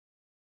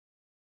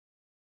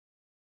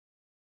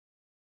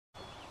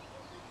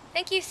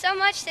Thank you so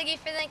much, Siggy,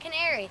 for the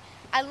canary.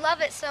 I love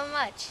it so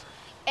much.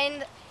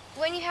 And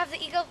when you have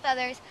the eagle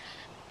feathers,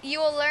 you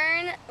will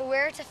learn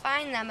where to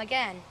find them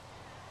again.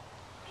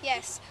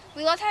 Yes,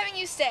 we loved having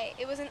you stay.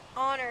 It was an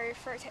honor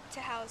to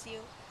house you.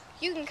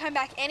 You can come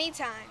back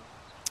anytime.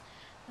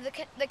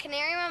 The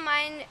canary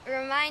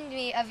remind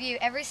me of you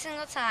every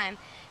single time,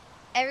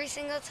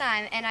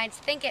 and I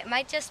think it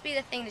might just be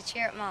the thing to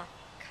cheer up Ma.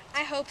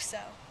 I hope so.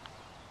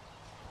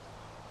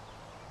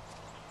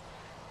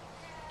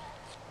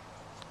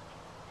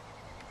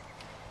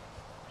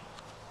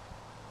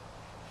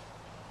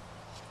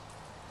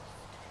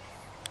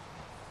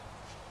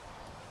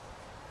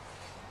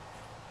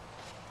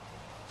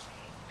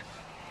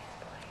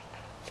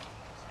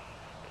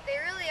 They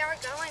really are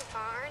going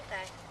far, aren't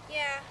they?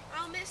 Yeah,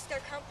 I'll miss their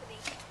company.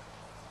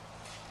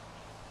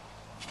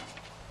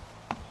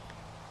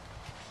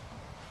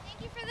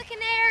 Thank you for the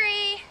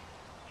canary.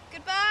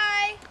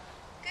 Goodbye.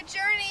 Good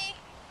journey.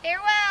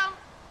 Farewell.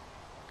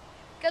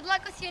 Good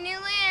luck with your new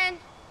land.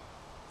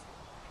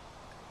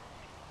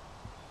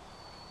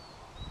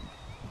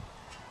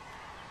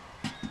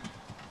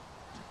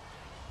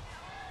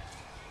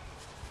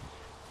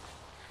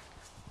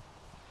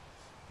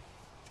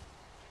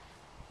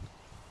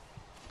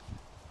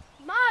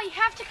 Ma, you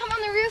have to come on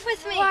the roof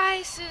with me.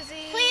 Why,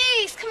 Susie?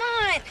 Please, come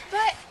on.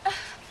 But,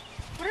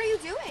 what are you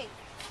doing?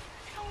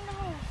 I don't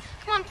know.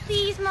 Come on,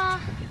 please, Ma.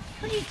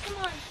 Please, come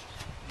on.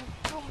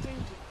 Oh, thank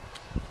you.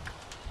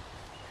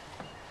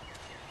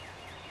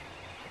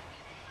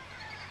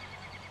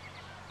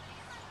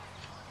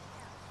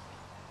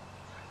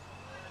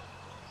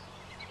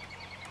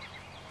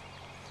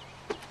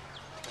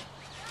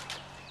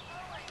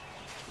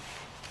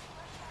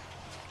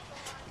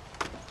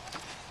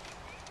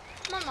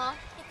 Come on, Ma.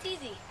 It's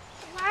easy.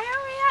 Why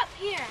are we up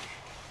here?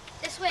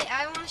 This way.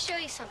 I want to show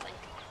you something.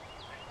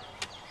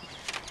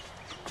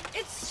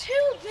 It's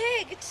too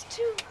big. It's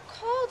too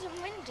cold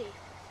and windy.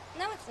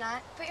 No, it's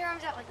not. Put your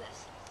arms out like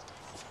this.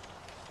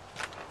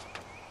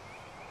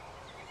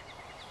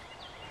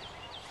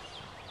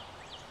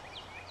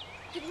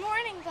 Good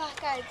morning,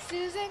 black-eyed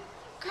Susan.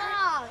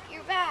 Ma,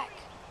 you're back.